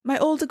my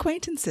old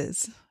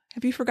acquaintances.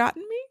 Have you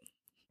forgotten me?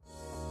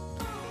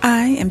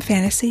 I am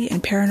fantasy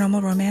and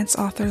paranormal romance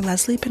author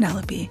Leslie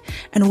Penelope,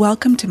 and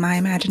welcome to My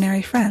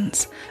Imaginary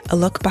Friends, a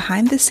look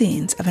behind the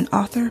scenes of an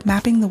author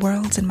mapping the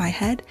worlds in my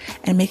head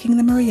and making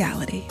them a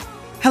reality.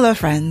 Hello,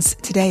 friends.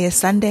 Today is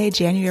Sunday,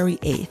 January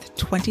 8th,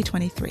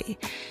 2023,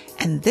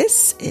 and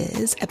this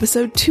is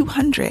episode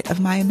 200 of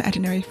My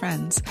Imaginary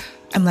Friends.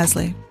 I'm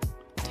Leslie.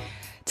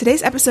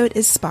 Today's episode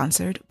is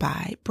sponsored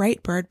by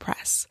Brightbird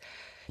Press.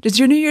 Does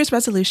your New Year's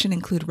resolution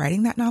include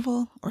writing that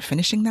novel or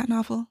finishing that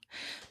novel?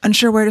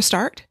 Unsure where to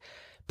start?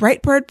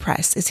 Brightbird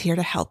Press is here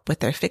to help with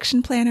their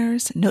fiction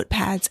planners,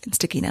 notepads, and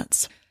sticky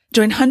notes.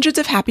 Join hundreds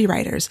of happy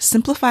writers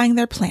simplifying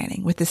their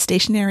planning with the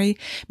stationery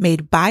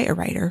made by a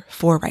writer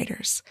for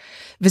writers.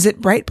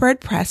 Visit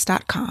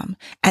brightbirdpress.com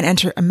and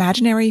enter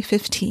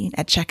Imaginary15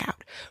 at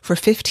checkout for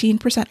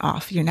 15%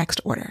 off your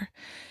next order.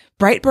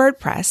 Brightbird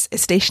Press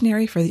is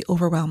stationery for the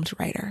overwhelmed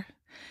writer.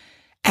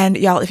 And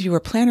y'all, if you are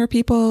planner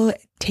people,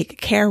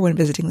 take care when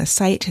visiting the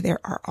site. There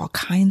are all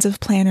kinds of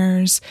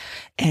planners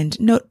and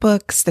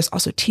notebooks. There's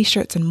also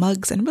t-shirts and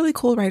mugs and really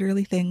cool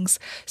writerly things.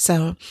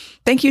 So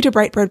thank you to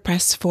Brightbird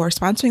Press for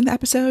sponsoring the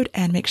episode,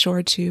 and make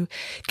sure to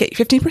get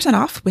 15%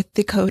 off with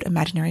the code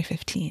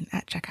Imaginary15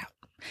 at checkout.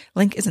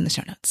 Link is in the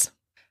show notes.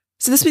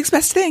 So this week's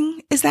best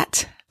thing is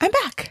that I'm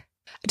back.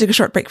 I took a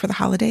short break for the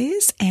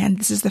holidays, and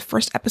this is the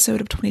first episode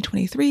of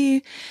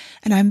 2023,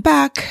 and I'm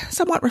back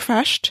somewhat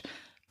refreshed.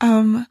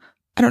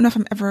 I don't know if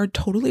I'm ever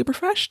totally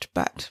refreshed,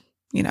 but,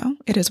 you know,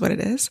 it is what it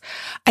is.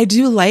 I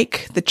do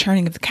like the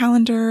churning of the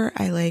calendar.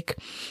 I like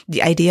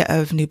the idea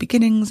of new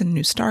beginnings and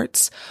new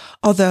starts,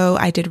 although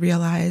I did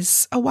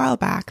realize a while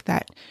back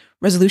that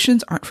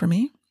resolutions aren't for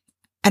me.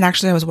 And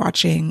actually, I was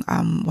watching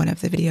one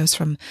of the videos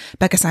from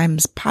Becca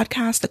Syme's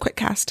podcast, The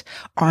Quickcast,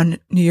 on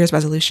New Year's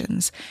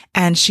resolutions.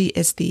 And she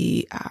is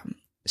the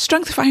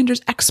Strength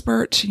Finders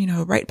expert, you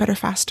know, write better,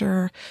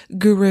 faster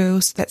guru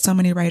that so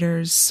many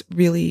writers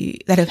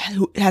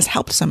has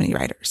helped so many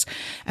writers.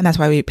 And that's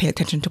why we pay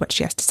attention to what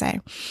she has to say.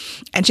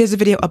 And she has a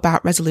video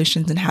about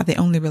resolutions and how they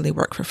only really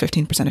work for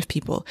 15% of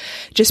people,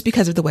 just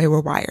because of the way we're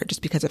wired,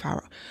 just because of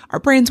how our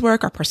brains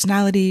work, our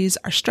personalities,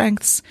 our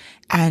strengths.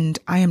 And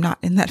I am not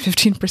in that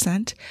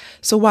 15%.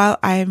 So while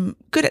I'm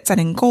good at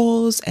setting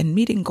goals and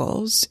meeting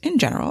goals in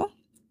general,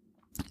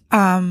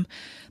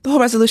 the whole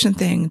resolution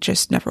thing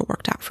just never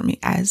worked out for me,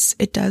 as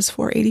it does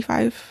for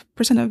 85%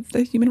 of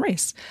the human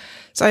race.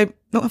 So I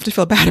don't have to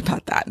feel bad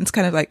about that. And it's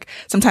kind of like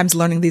sometimes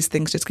learning these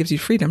things just gives you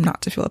freedom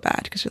not to feel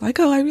bad, because you're like,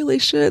 oh, I really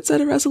should set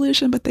a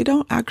resolution, but they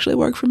don't actually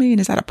work for me. And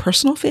is that a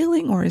personal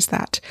failing, or is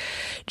that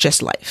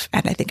just life?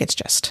 And I think it's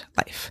just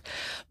life.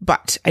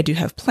 But I do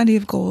have plenty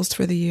of goals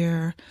for the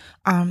year.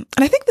 And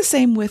I think the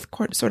same with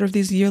sort of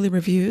these yearly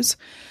reviews.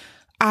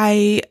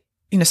 I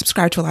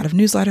subscribe to a lot of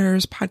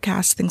newsletters,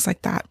 podcasts, things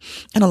like that.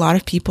 And a lot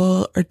of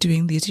people are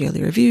doing these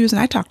yearly reviews. And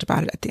I talked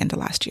about it at the end of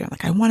last year.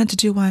 Like, I wanted to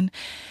do one,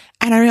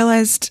 and I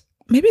realized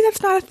maybe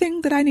that's not a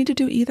thing that I need to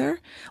do either.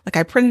 Like,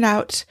 I printed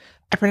out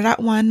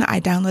one,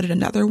 I downloaded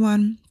another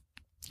one,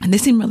 and they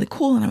seemed really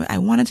cool. And I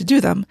wanted to do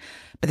them,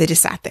 but they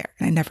just sat there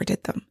and I never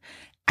did them.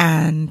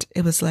 And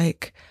it was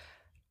like,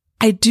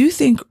 I do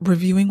think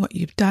reviewing what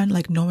you've done,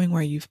 like knowing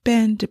where you've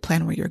been to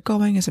plan where you're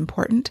going, is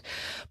important.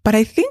 But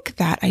I think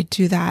that I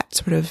do that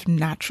sort of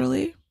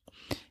naturally.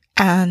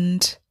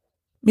 And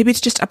maybe it's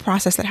just a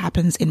process that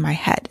happens in my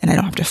head, and I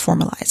don't have to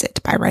formalize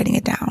it by writing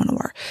it down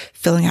or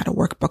filling out a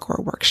workbook or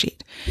a worksheet.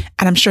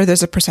 And I'm sure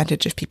there's a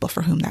percentage of people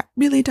for whom that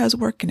really does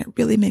work and it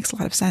really makes a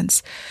lot of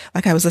sense.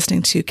 Like, I was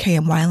listening to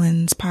K.M.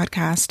 Weiland's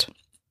podcast.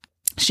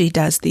 She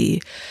does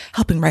the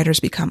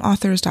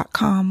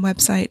helpingwritersbecomeauthors.com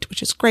website,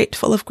 which is great,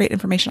 full of great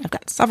information. I've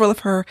got several of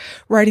her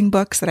writing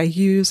books that I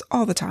use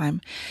all the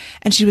time.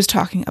 And she was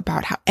talking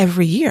about how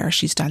every year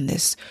she's done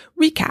this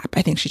recap.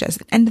 I think she does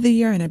an end of the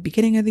year and a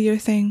beginning of the year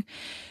thing.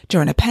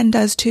 Joanna Penn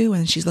does too.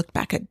 And she's looked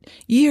back at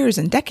years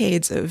and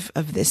decades of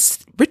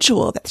this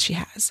ritual that she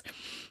has,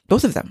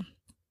 both of them.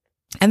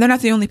 And they're not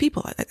the only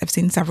people. I've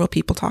seen several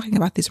people talking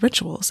about these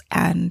rituals,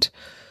 and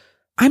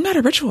I'm not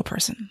a ritual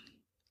person.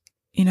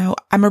 You know,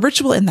 I'm a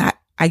ritual in that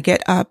I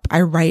get up,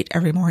 I write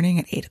every morning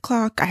at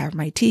 8:00. I have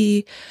my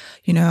tea.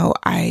 You know,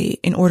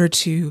 in order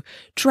to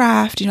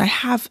draft, I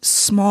have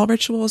small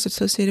rituals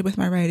associated with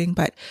my writing,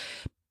 but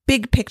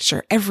big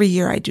picture, every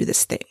year I do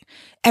this thing,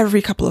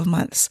 every couple of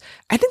months.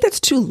 I think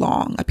that's too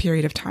long a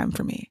period of time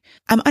for me.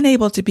 I'm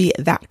unable to be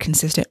that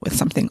consistent with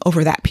something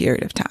over that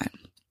period of time.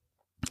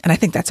 And I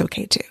think that's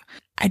okay too.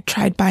 I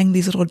tried buying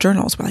these little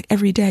journals where, like,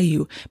 every day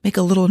you make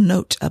a little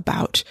note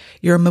about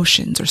your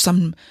emotions or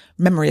some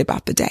memory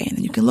about the day. And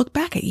then you can look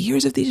back at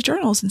years of these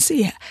journals and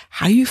see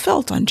how you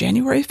felt on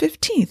January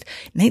 15th,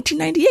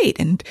 1998.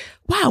 And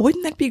wow,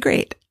 wouldn't that be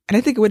great? And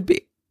I think it would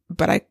be,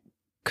 but I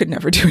could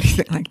never do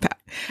anything like that.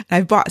 And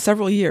I've bought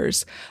several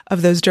years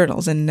of those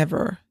journals and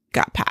never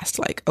got past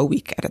like a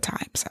week at a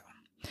time. So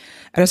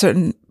at a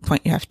certain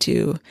point, you have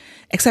to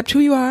accept who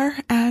you are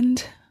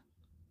and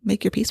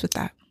make your peace with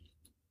that.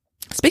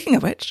 Speaking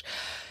of which,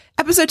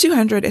 episode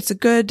 200, it's a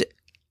good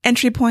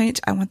entry point.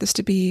 I want this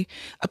to be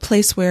a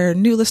place where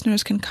new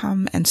listeners can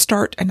come and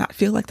start and not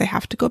feel like they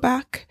have to go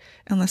back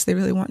unless they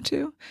really want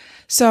to.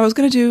 So I was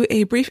going to do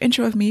a brief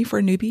intro of me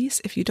for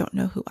newbies if you don't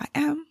know who I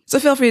am. So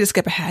feel free to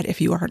skip ahead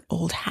if you are an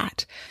old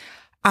hat.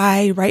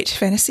 I write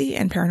fantasy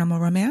and paranormal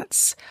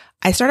romance.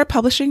 I started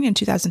publishing in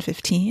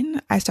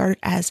 2015. I started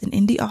as an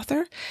indie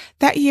author.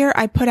 That year,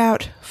 I put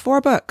out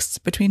 4 books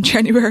between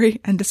January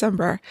and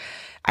December.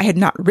 I had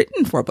not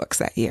written 4 books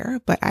that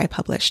year, but I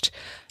published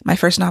my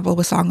first novel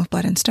was Song of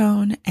Blood and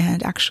Stone,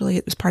 and actually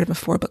it was part of a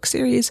 4-book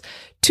series.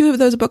 2 of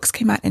those books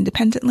came out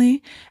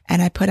independently,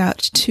 and I put out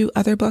 2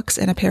 other books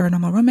in a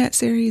paranormal romance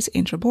series,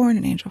 Angel Born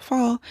and Angel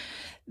Fall,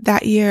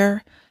 that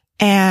year.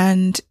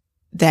 And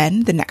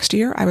then the next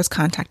year, I was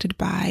contacted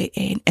by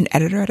an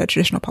editor at a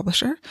traditional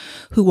publisher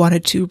who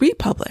wanted to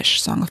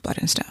republish Song of Blood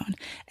and Stone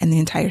and the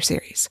entire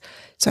series.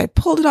 So I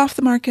pulled it off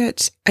the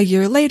market. A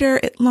year later,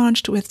 it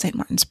launched with St.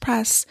 Martin's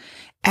Press,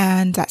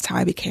 and that's how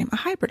I became a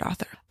hybrid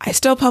author. I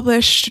still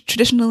publish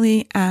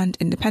traditionally and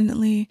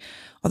independently,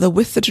 although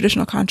with the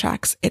traditional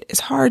contracts, it is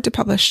hard to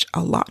publish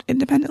a lot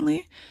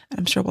independently, and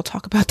I'm sure we'll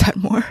talk about that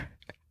more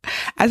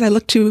as I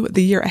look to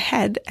the year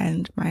ahead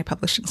and my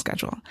publishing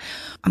schedule.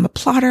 I'm a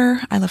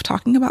plotter. I love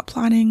talking about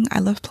plotting. I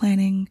love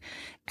planning.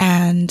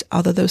 And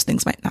although those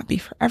things might not be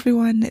for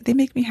everyone, they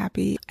make me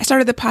happy. I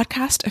started the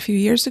podcast a few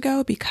years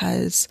ago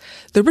because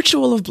the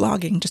ritual of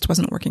blogging just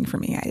wasn't working for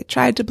me. I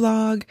tried to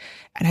blog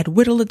and I'd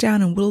whittled it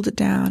down.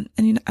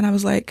 And I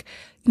was like,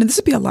 this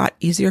would be a lot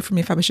easier for me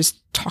if I was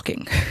just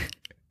talking.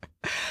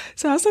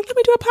 So I was like, let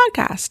me do a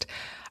podcast.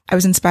 I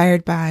was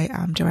inspired by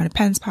Joanna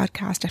Penn's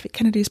podcast, Effie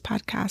Kennedy's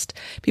podcast,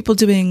 people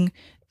doing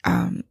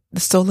the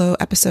solo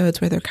episodes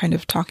where they're kind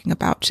of talking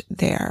about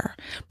their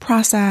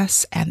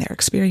process and their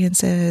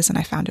experiences. And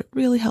I found it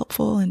really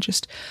helpful and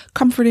just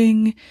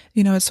comforting.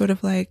 It's sort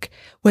of like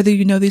whether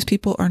you know these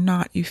people or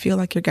not, you feel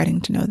like you're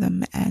getting to know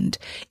them. And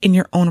in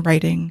your own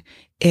writing,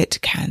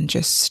 it can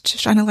just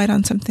shine a light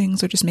on some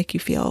things or just make you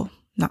feel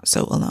not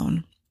so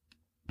alone,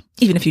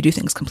 even if you do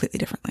things completely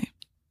differently.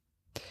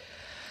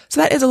 So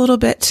that is a little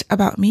bit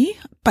about me.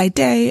 By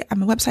day,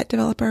 I'm a website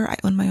developer. I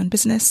own my own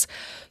business.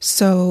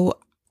 So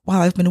while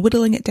I've been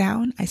whittling it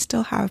down, I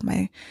still have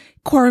my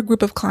core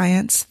group of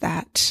clients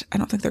that I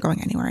don't think they're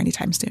going anywhere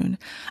anytime soon.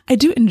 I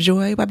do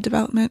enjoy web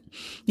development.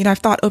 I've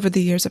thought over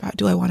the years about,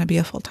 do I want to be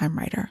a full-time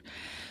writer?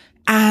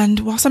 And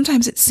while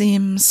sometimes it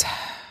seems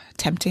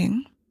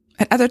tempting,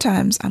 at other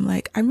times I'm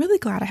like, I'm really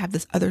glad I have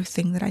this other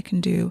thing that I can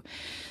do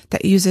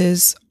that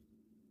uses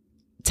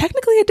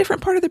technically a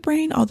different part of the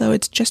brain, although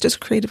it's just as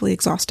creatively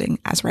exhausting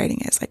as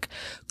writing is. Like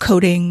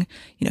coding,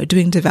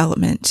 doing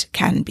development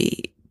can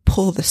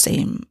pull the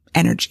same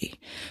energy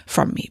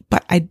from me,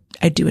 but I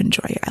do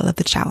enjoy it. I love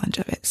the challenge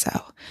of it. So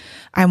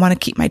I want to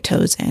keep my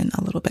toes in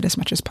a little bit as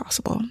much as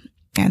possible.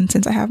 And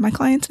since I have my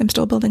clients, I'm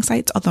still building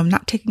sites, although I'm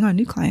not taking on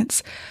new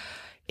clients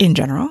in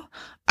general.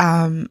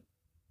 I'm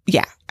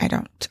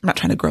not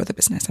trying to grow the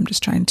business. I'm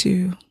just trying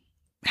to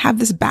have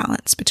this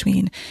balance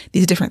between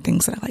these different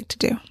things that I like to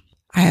do.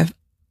 I have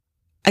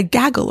a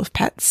gaggle of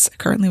pets.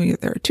 Currently,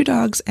 there are 2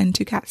 dogs and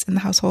 2 cats in the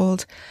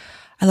household.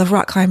 I love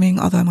rock climbing,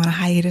 although I'm on a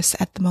hiatus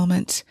at the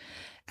moment.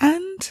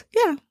 And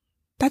yeah,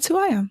 that's who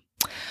I am.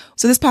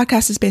 So this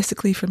podcast is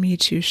basically for me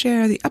to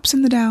share the ups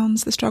and the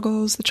downs, the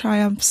struggles, the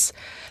triumphs,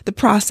 the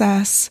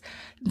process,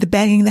 the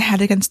banging the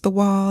head against the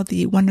wall,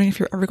 the wondering if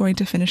you're ever going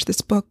to finish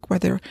this book,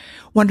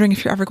 wondering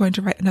if you're ever going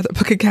to write another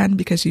book again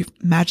because you've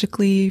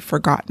magically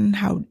forgotten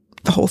how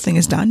the whole thing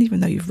is done,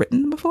 even though you've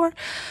written them before.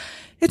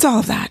 It's all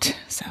of that.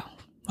 So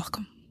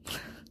welcome.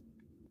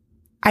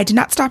 I did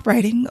not stop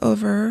writing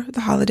over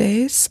the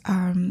holidays,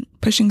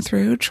 pushing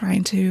through,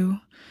 trying to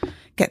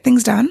get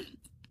things done.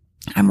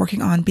 I'm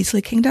working on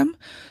Beastly Kingdom,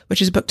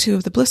 which is book 2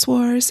 of the Bliss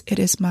Wars. It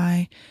is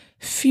my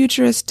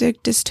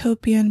futuristic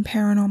dystopian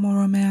paranormal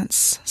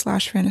romance /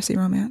 fantasy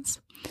romance.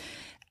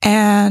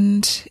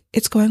 And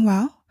it's going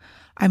well.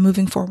 I'm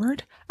moving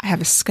forward. I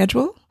have a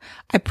schedule.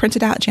 I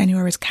printed out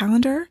January's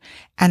calendar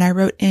and I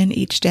wrote in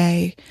each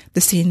day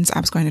the scenes I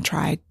was going to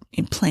try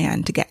and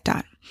plan to get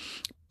done.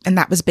 And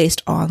that was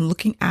based on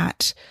looking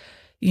at,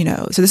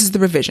 so this is the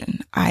revision.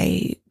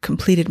 I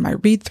completed my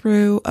read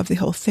through of the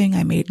whole thing.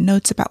 I made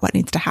notes about what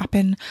needs to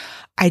happen.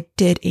 I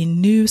did a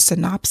new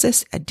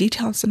synopsis, a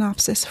detailed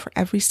synopsis for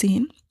every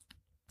scene.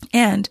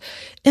 And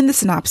in the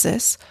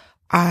synopsis,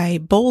 I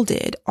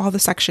bolded all the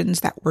sections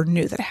that were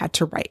new that I had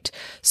to write.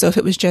 So if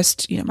it was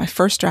just, my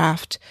first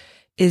draft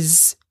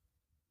is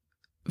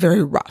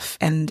very rough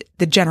and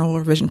the general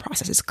revision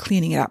process is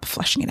cleaning it up,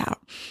 fleshing it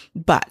out.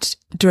 But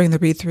during the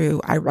read through,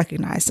 I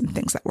recognized some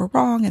things that were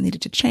wrong and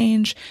needed to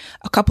change,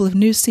 a couple of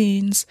new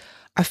scenes,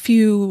 a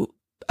few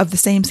of the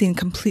same scene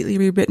completely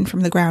rewritten from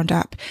the ground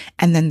up.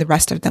 And then the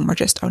rest of them were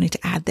just, I need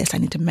to add this. I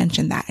need to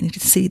mention that. I need to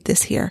seed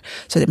this here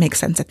so that it makes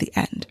sense at the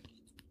end.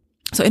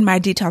 So in my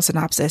detailed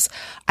synopsis,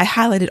 I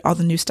highlighted all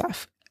the new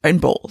stuff in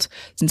bold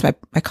since my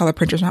color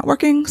printer is not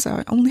working. So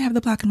I only have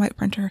the black and white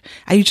printer.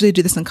 I usually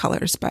do this in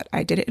colors, but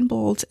I did it in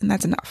bold and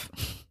that's enough.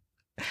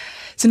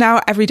 So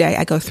now every day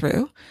I go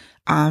through,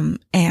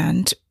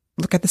 and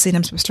look at the scene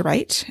I'm supposed to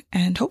write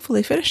and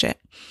hopefully finish it.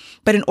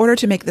 But in order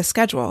to make the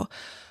schedule,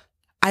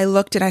 I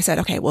looked and I said,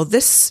 okay, well,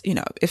 this,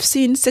 if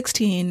scene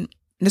 16,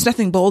 there's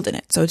nothing bold in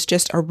it. So it's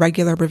just a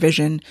regular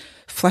revision,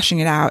 fleshing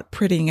it out,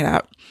 prettying it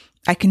out.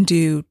 I can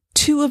do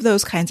 2 of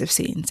those kinds of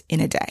scenes in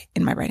a day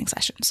in my writing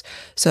sessions.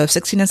 So if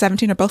 16 and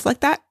 17 are both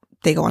like that,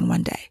 they go on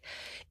one day.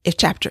 If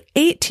chapter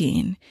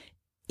 18,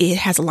 it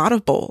has a lot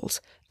of bold,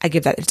 I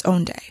give that its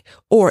own day.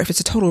 Or if it's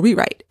a total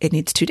rewrite, it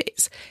needs 2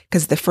 days,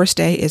 because the first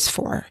day is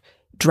for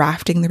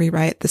drafting the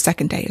rewrite. The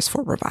second day is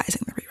for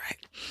revising the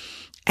rewrite.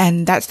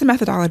 And that's the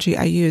methodology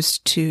I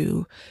used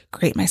to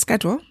create my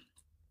schedule,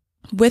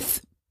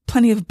 with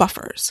plenty of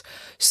buffers.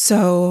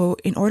 So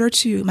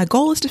my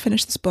goal is to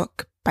finish this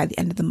book by the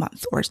end of the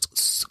month, or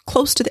as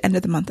close to the end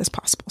of the month as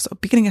possible. So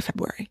beginning of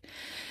February.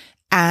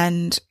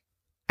 And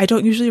I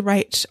don't usually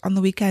write on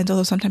the weekends,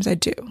 although sometimes I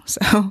do.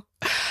 So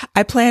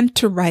I plan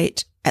to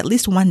write at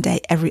least one day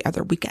every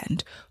other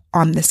weekend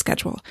on this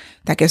schedule.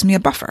 That gives me a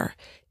buffer.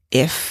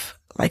 If,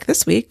 like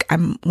this week,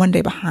 I'm one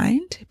day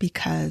behind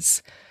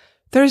because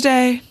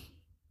Thursday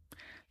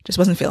just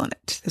wasn't feeling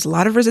it. There's a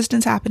lot of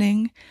resistance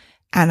happening,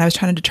 and I was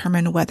trying to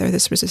determine whether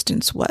this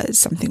resistance was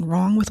something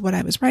wrong with what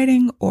I was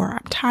writing, or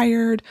I'm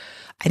tired,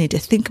 I need to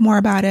think more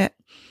about it.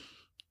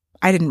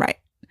 I didn't write.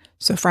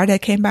 So Friday I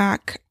came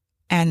back,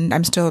 and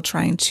I'm still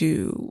trying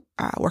to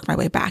work my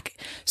way back.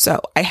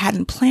 So I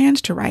hadn't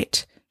planned to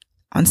write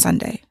on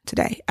Sunday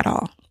today at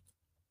all.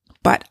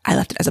 But I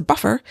left it as a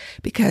buffer,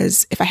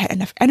 because if I had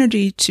enough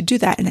energy to do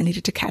that and I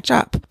needed to catch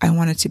up, I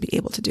wanted to be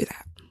able to do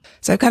that.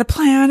 So I've got a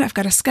plan, I've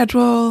got a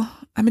schedule.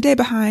 I'm a day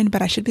behind,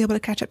 but I should be able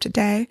to catch up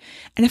today.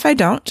 And if I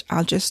don't,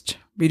 I'll just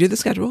redo the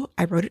schedule.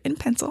 I wrote it in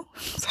pencil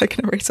so I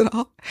can erase it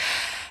all.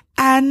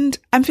 And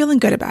I'm feeling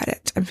good about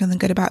it. I'm feeling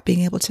good about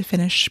being able to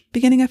finish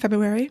beginning of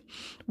February,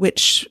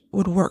 which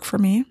would work for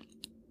me.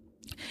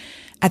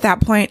 At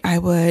that point, I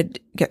would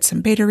get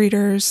some beta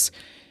readers,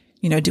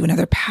 do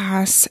another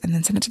pass, and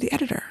then send it to the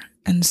editor.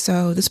 And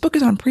so this book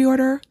is on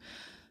pre-order.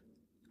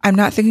 I'm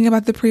not thinking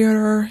about the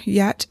pre-order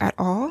yet at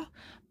all.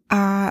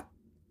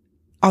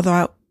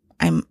 Although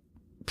I'm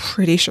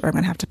pretty sure I'm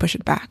going to have to push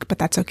it back, but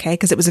that's okay,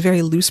 because it was a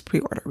very loose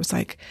pre-order. It was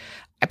like,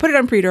 I put it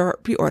on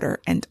pre-order,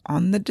 and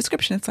on the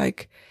description, it's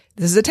like,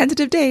 this is a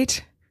tentative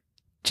date.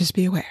 Just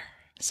be aware.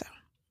 So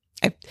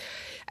I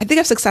think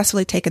I've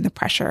successfully taken the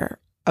pressure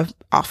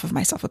off of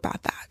myself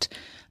about that.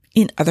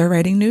 In other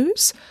writing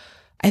news,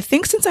 I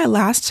think since I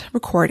last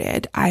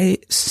recorded, I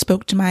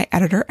spoke to my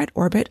editor at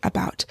Orbit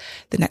about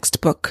the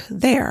next book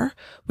there,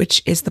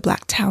 which is the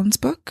Black Towns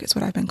book, is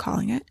what I've been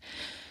calling it.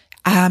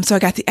 So I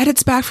got the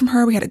edits back from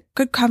her. We had a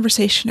good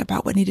conversation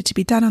about what needed to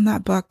be done on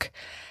that book.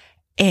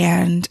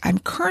 And I'm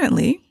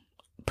currently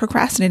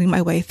procrastinating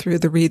my way through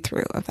the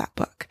read-through of that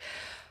book.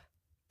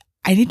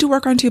 I need to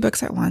work on 2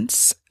 books at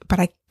once, but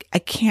I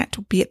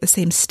can't be at the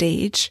same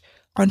stage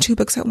on 2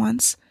 books at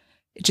once.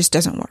 It just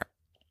doesn't work.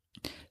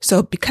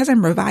 So because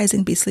I'm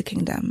revising Beastly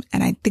Kingdom,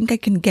 and I think I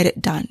can get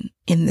it done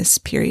in this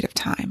period of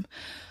time,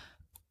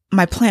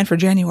 my plan for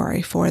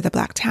January for the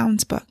Black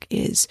Towns book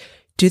is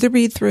do the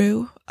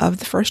read-through of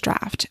the first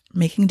draft,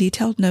 making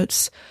detailed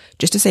notes,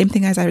 just the same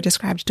thing as I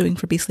described doing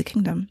for Beastly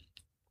Kingdom,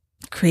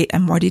 create a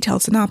more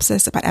detailed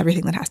synopsis about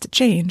everything that has to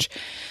change,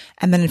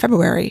 and then in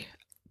February,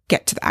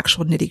 get to the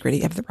actual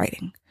nitty-gritty of the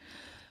writing.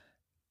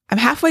 I'm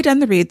halfway done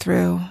the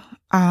read-through.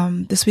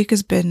 This week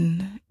has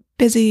been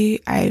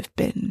busy. I've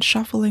been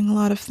shuffling a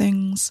lot of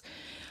things.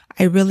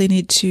 I really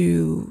need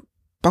to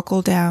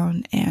buckle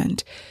down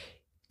and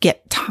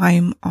get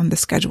time on the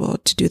schedule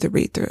to do the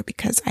read through,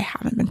 because I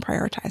haven't been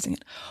prioritizing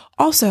it.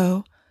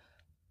 Also,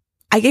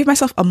 I gave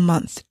myself a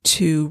month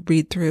to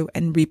read through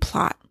and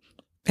replot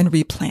and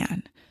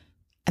replan.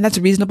 And that's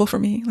reasonable for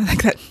me.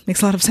 Like, that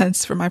makes a lot of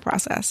sense for my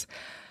process.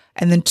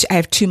 And then I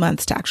have 2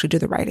 months to actually do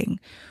the writing,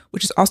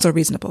 which is also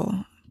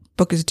reasonable.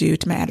 Book is due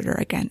to my editor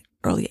again,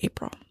 early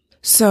April.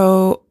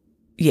 So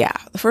yeah,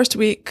 the first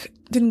week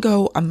didn't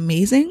go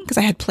amazing because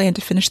I had planned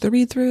to finish the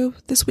read through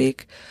this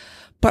week,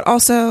 but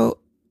also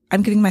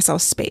I'm giving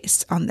myself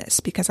space on this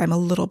because I'm a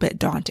little bit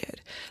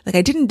daunted. Like,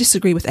 I didn't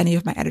disagree with any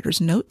of my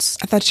editor's notes.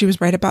 I thought she was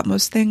right about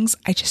most things.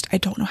 I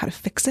don't know how to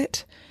fix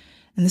it.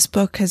 And this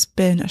book has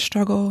been a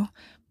struggle,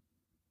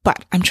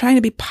 but I'm trying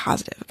to be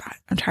positive about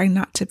it. I'm trying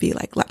not to be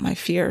like, let my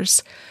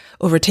fears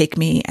overtake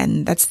me.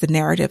 And that's the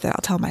narrative that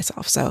I'll tell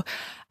myself. So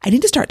I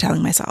need to start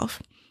telling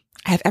myself,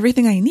 I have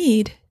everything I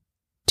need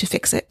to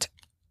fix it.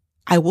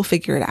 I will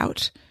figure it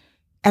out.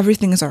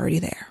 Everything is already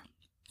there.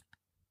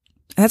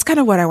 And that's kind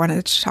of what I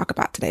wanted to talk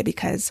about today,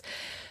 because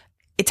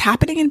it's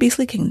happening in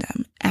Beastly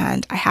Kingdom,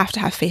 and I have to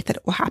have faith that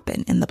it will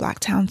happen in the Black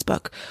Towns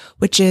book,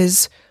 which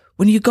is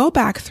when you go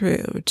back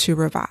through to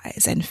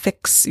revise and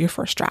fix your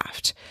first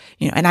draft,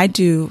 and I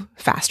do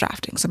fast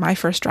drafting. So my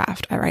first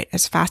draft, I write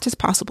as fast as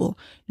possible,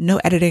 no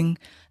editing.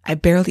 I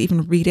barely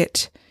even read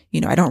it.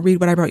 I don't read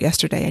what I wrote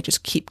yesterday. I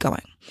just keep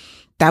going.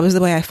 That was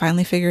the way I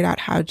finally figured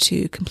out how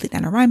to complete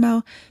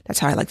NaNoWriMo. That's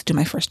how I like to do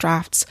my first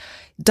drafts.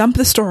 Dump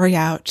the story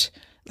out.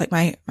 Like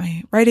my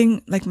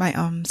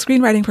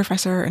screenwriting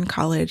professor in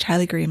college,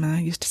 Haile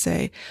Garima, used to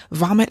say,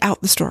 vomit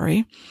out the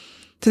story.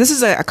 So this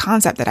is a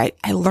concept that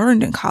I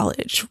learned in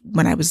college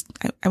when I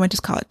went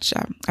to college.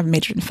 I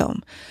majored in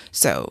film.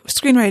 So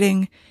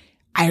screenwriting,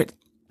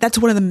 that's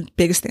one of the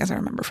biggest things I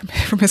remember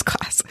from his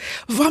class.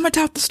 Vomit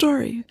out the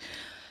story.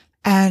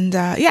 And,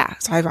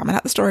 so I vomit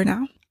out the story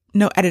now.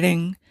 No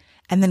editing.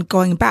 And then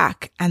going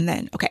back and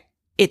then, okay,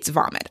 it's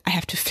vomit. I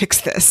have to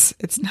fix this.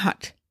 It's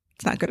not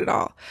good at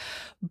all.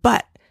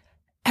 But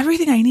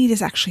everything I need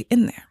is actually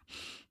in there.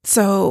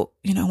 So,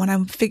 when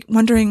I'm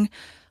wondering,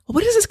 well,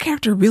 what does this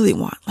character really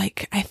want?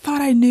 Like, I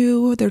thought I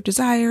knew their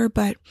desire,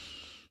 but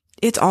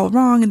it's all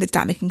wrong and it's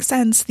not making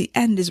sense. The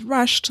end is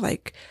rushed.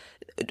 Like,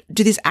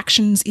 do these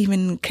actions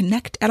even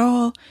connect at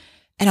all?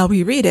 And I'll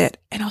reread it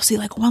and I'll see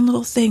like one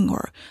little thing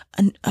or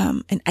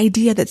an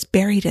idea that's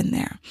buried in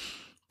there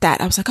that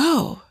I was like,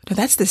 oh, no,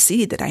 that's the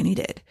seed that I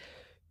needed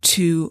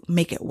to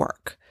make it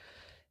work.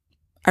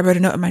 I wrote a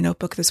note in my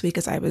notebook this week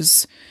as I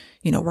was,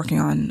 working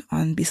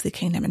on Beastly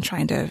Kingdom and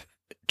trying to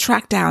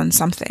track down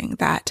something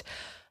that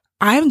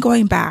I'm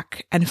going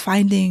back and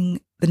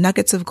finding the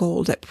nuggets of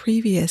gold that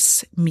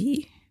previous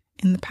me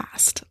in the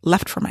past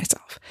left for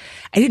myself.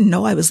 I didn't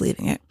know I was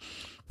leaving it,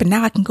 but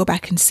now I can go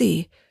back and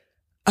see,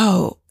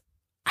 oh,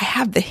 I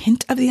have the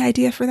hint of the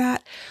idea for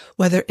that,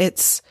 whether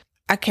it's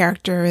a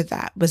character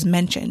that was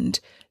mentioned,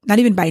 not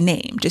even by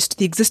name, just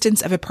the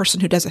existence of a person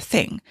who does a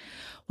thing.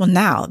 Well,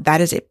 now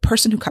that is a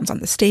person who comes on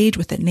the stage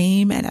with a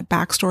name and a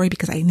backstory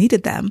because I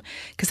needed them,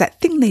 because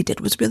that thing they did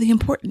was really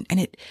important and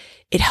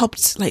it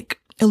helped like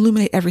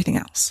illuminate everything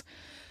else.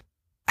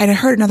 I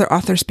heard another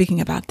author speaking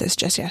about this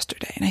just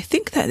yesterday, and I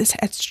think that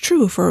it's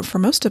true for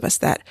most of us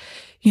that,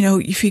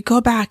 if you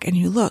go back and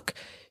you look,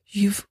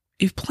 you've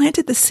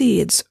planted the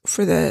seeds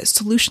for the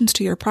solutions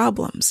to your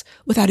problems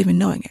without even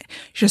knowing it.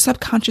 Your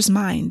subconscious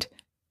mind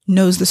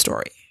knows the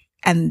story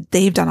and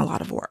they've done a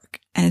lot of work.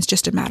 And it's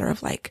just a matter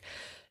of like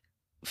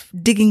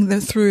digging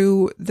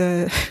through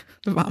the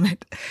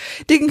vomit,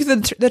 digging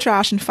through the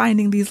trash and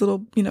finding these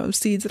little,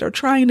 seeds that are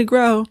trying to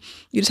grow.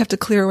 You just have to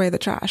clear away the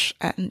trash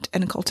and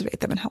cultivate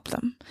them and help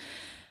them.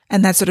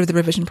 And that's sort of the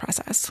revision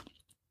process.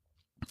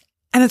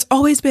 And it's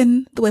always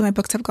been the way my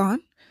books have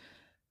gone.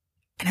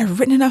 And I've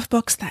written enough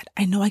books that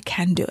I know I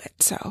can do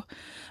it. So I'm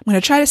going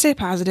to try to stay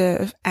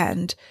positive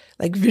and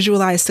like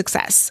visualize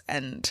success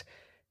and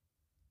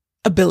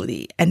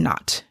ability and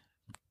not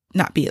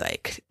be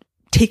like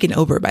taken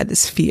over by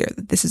this fear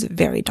that this is a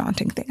very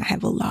daunting thing. I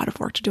have a lot of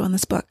work to do on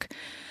this book.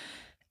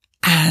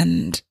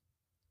 And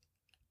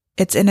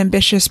it's an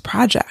ambitious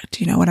project.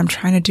 What I'm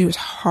trying to do is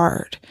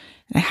hard.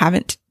 And I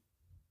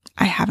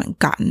haven't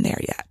gotten there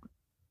yet,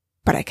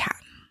 but I can.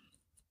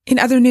 In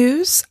other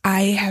news,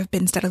 I have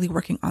been steadily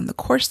working on the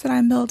course that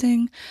I'm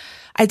building.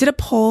 I did a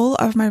poll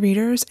of my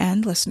readers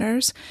and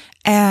listeners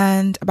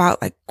and about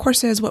like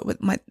courses, what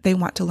they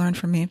want to learn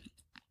from me.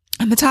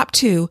 And the top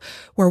two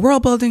were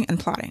world building and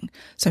plotting.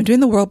 So I'm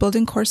doing the world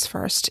building course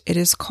first. It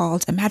is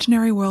called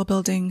Imaginary World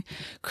Building,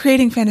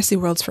 Creating Fantasy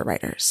Worlds for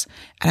Writers.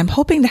 And I'm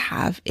hoping to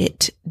have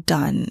it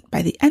done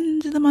by the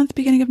end of the month,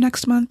 beginning of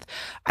next month.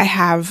 I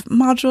have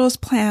modules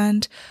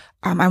planned.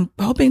 I'm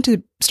hoping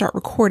to start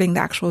recording the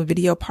actual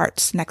video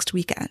parts next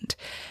weekend.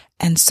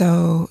 And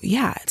so,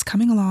 it's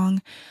coming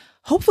along.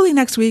 Hopefully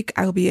next week,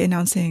 I will be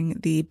announcing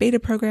the beta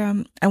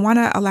program. I want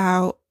to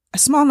allow a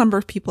small number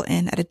of people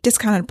in at a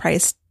discounted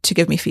price to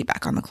give me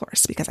feedback on the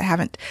course because I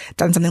haven't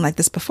done something like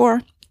this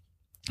before.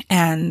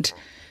 And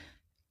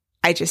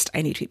I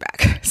need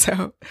feedback.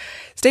 So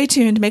stay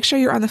tuned. Make sure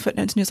you're on the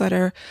Footnotes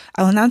newsletter.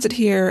 I'll announce it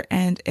here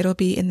and it'll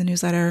be in the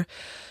newsletter.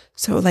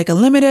 So like a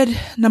limited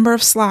number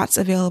of slots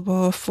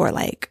available for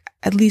like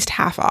at least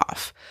half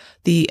off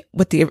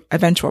what the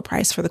eventual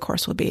price for the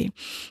course will be.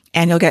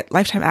 And you'll get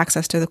lifetime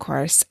access to the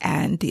course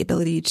and the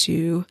ability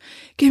to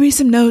give me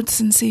some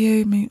notes and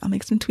see, I'll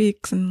make some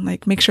tweaks and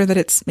like make sure that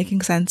it's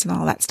making sense and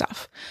all that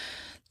stuff.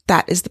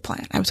 That is the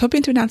plan. I was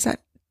hoping to announce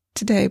that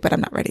today, but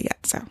I'm not ready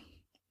yet. So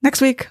next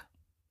week,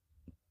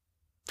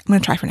 I'm going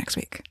to try for next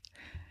week.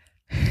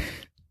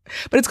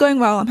 But it's going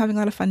well. I'm having a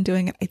lot of fun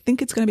doing it. I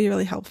think it's going to be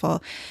really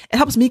helpful. It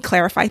helps me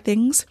clarify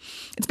things.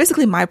 It's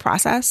basically my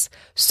process.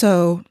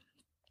 So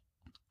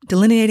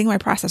delineating my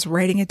process,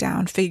 writing it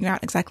down, figuring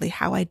out exactly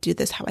how I do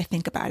this, how I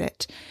think about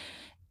it,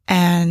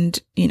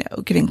 and,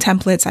 giving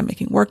templates. I'm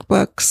making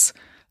workbooks.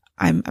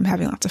 I'm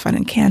having lots of fun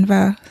in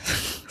Canva.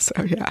 So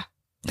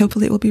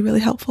hopefully it will be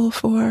really helpful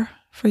for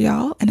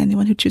y'all and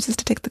anyone who chooses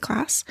to take the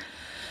class.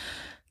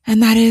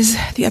 And that is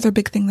the other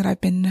big thing that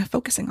I've been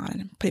focusing on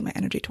and putting my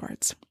energy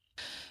towards.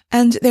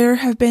 And there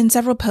have been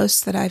several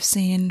posts that I've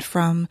seen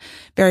from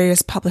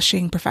various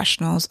publishing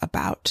professionals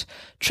about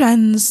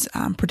trends,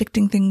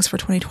 predicting things for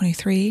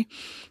 2023.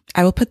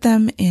 I will put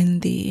them in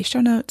the show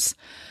notes.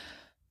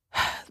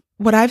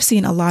 What I've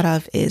seen a lot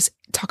of is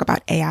talk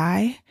about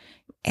AI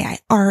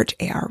art,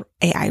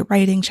 AI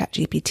writing,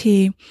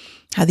 ChatGPT,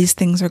 how these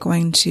things are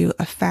going to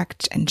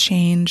affect and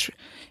change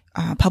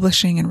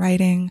publishing and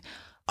writing.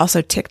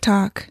 Also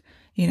TikTok.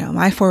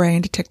 My foray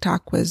into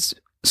TikTok was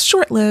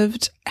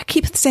short-lived. I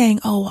keep saying,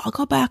 I'll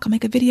go back. I'll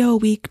make a video a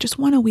week, just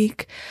one a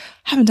week.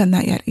 Haven't done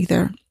that yet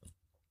either.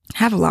 I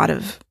have a lot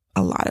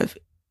of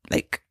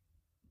like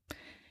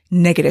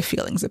negative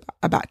feelings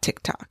about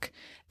TikTok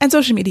and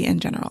social media in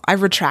general.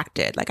 I've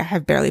retracted. Like I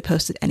have barely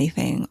posted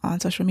anything on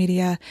social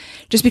media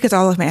just because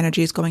all of my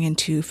energy is going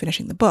into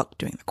finishing the book,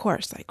 doing the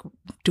course, like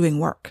doing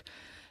work.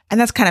 And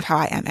that's kind of how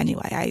I am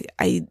anyway.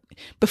 I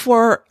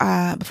before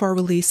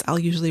release, I'll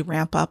usually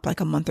ramp up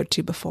like a month or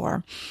two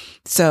before.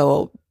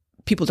 So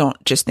people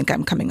don't just think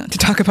I'm coming on to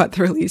talk about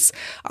the release.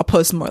 I'll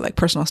post more like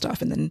personal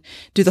stuff and then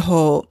do the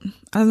whole,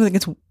 I don't think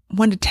it's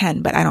 1 to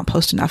 10, but I don't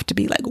post enough to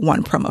be like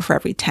one promo for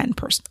every 10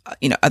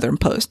 other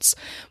posts,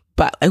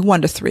 but like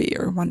 1 to 3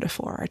 or 1 to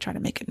 4. I try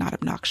to make it not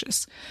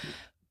obnoxious,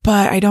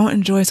 but I don't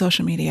enjoy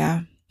social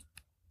media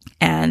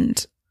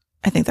and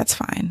I think that's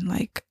fine.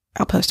 Like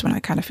I'll post when I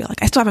kind of feel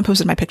like. I still haven't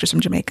posted my pictures from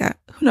Jamaica.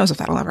 Who knows if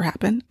that'll ever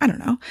happen? I don't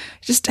know. I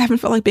just haven't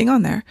felt like being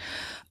on there.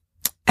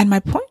 And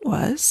my point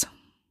was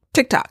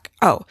TikTok.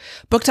 Oh,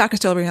 book talk is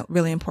still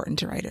really important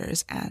to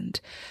writers. And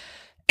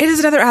it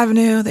is another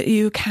avenue that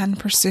you can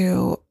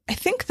pursue. I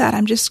think that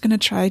I'm just going to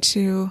try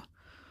to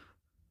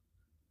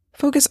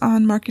focus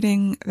on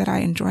marketing that I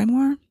enjoy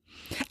more.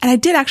 And I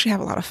did actually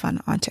have a lot of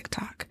fun on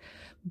TikTok,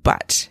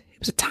 but it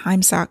was a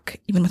time suck,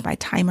 even with my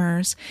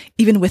timers,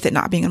 even with it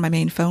not being on my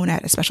main phone. I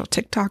had a special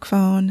TikTok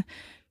phone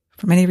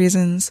for many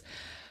reasons.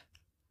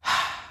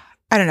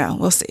 I don't know.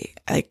 We'll see.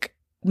 Like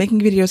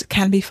making videos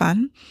can be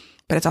fun,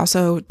 but it's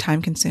also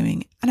time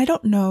consuming. And I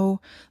don't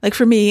know, like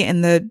for me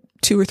in the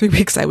 2 or 3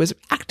 weeks I was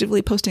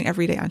actively posting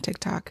every day on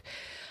TikTok,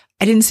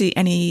 I didn't see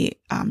any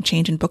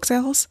change in book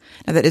sales.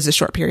 Now that is a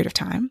short period of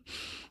time,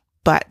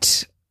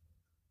 but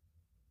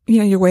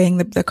you're weighing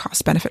the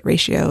cost benefit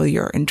ratio,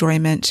 your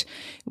enjoyment.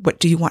 What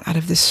do you want out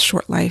of this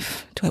short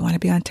life? Do I want to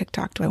be on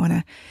TikTok? Do I want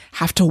to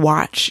have to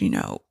watch,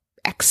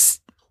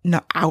 X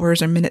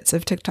hours or minutes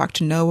of TikTok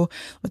to know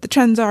what the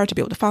trends are, to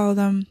be able to follow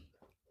them?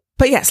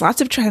 But yes, lots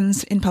of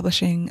trends in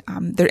publishing.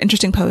 They're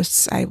interesting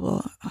posts. I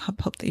will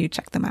hope that you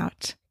check them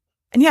out.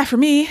 And yeah, for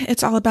me,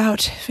 it's all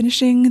about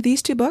finishing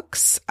these 2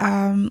 books.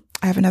 I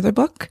have another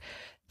book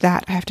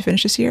that I have to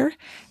finish this year.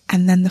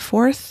 And then a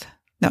fourth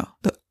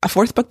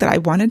book that I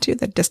wanted to,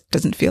 that just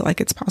doesn't feel like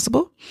it's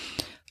possible.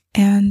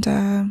 And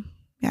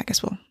I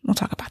guess we'll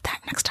talk about that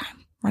next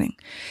time.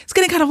 It's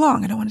getting kind of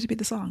long. I don't want it to be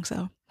this long.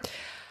 So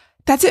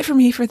that's it for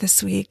me for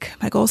this week.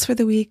 My goals for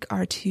the week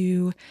are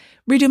to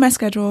redo my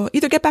schedule,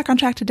 either get back on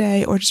track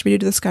today or just redo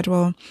the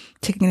schedule,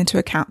 taking into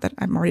account that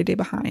I'm already a day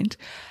behind,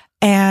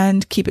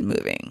 and keep it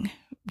moving.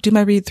 Do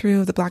my read through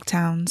of the Black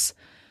Towns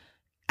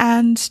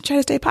and try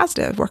to stay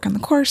positive, work on the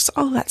course,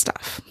 all of that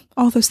stuff.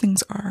 All those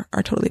things are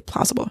totally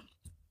plausible.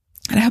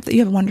 And I hope that you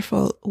have a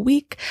wonderful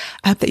week.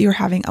 I hope that you're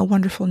having a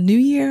wonderful new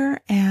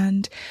year.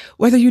 And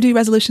whether you do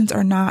resolutions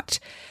or not,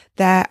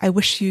 that I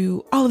wish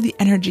you all of the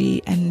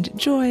energy and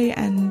joy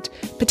and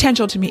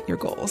potential to meet your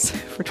goals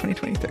for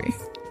 2023.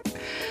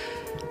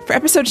 For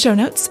episode show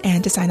notes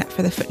and to sign up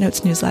for the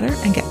Footnotes newsletter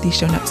and get these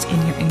show notes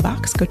in your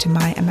inbox, go to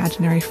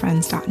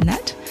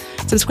myimaginaryfriends.net.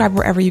 Subscribe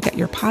wherever you get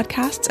your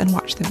podcasts and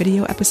watch the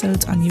video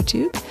episodes on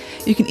YouTube.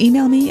 You can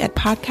email me at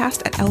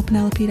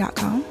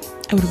podcast@lpenelope.com.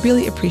 I would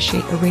really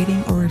appreciate a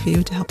rating or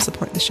review to help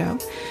support the show.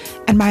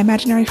 And My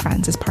Imaginary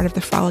Friends is part of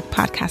the Frolic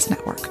Podcast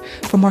Network.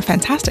 For more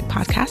fantastic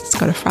podcasts,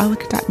 go to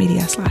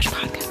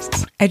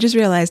frolic.media/podcasts. I just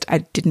realized I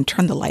didn't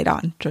turn the light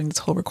on during this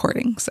whole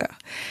recording. So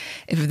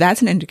if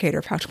that's an indicator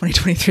of how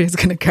 2023 is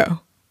going to go,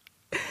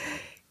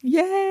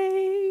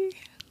 yay!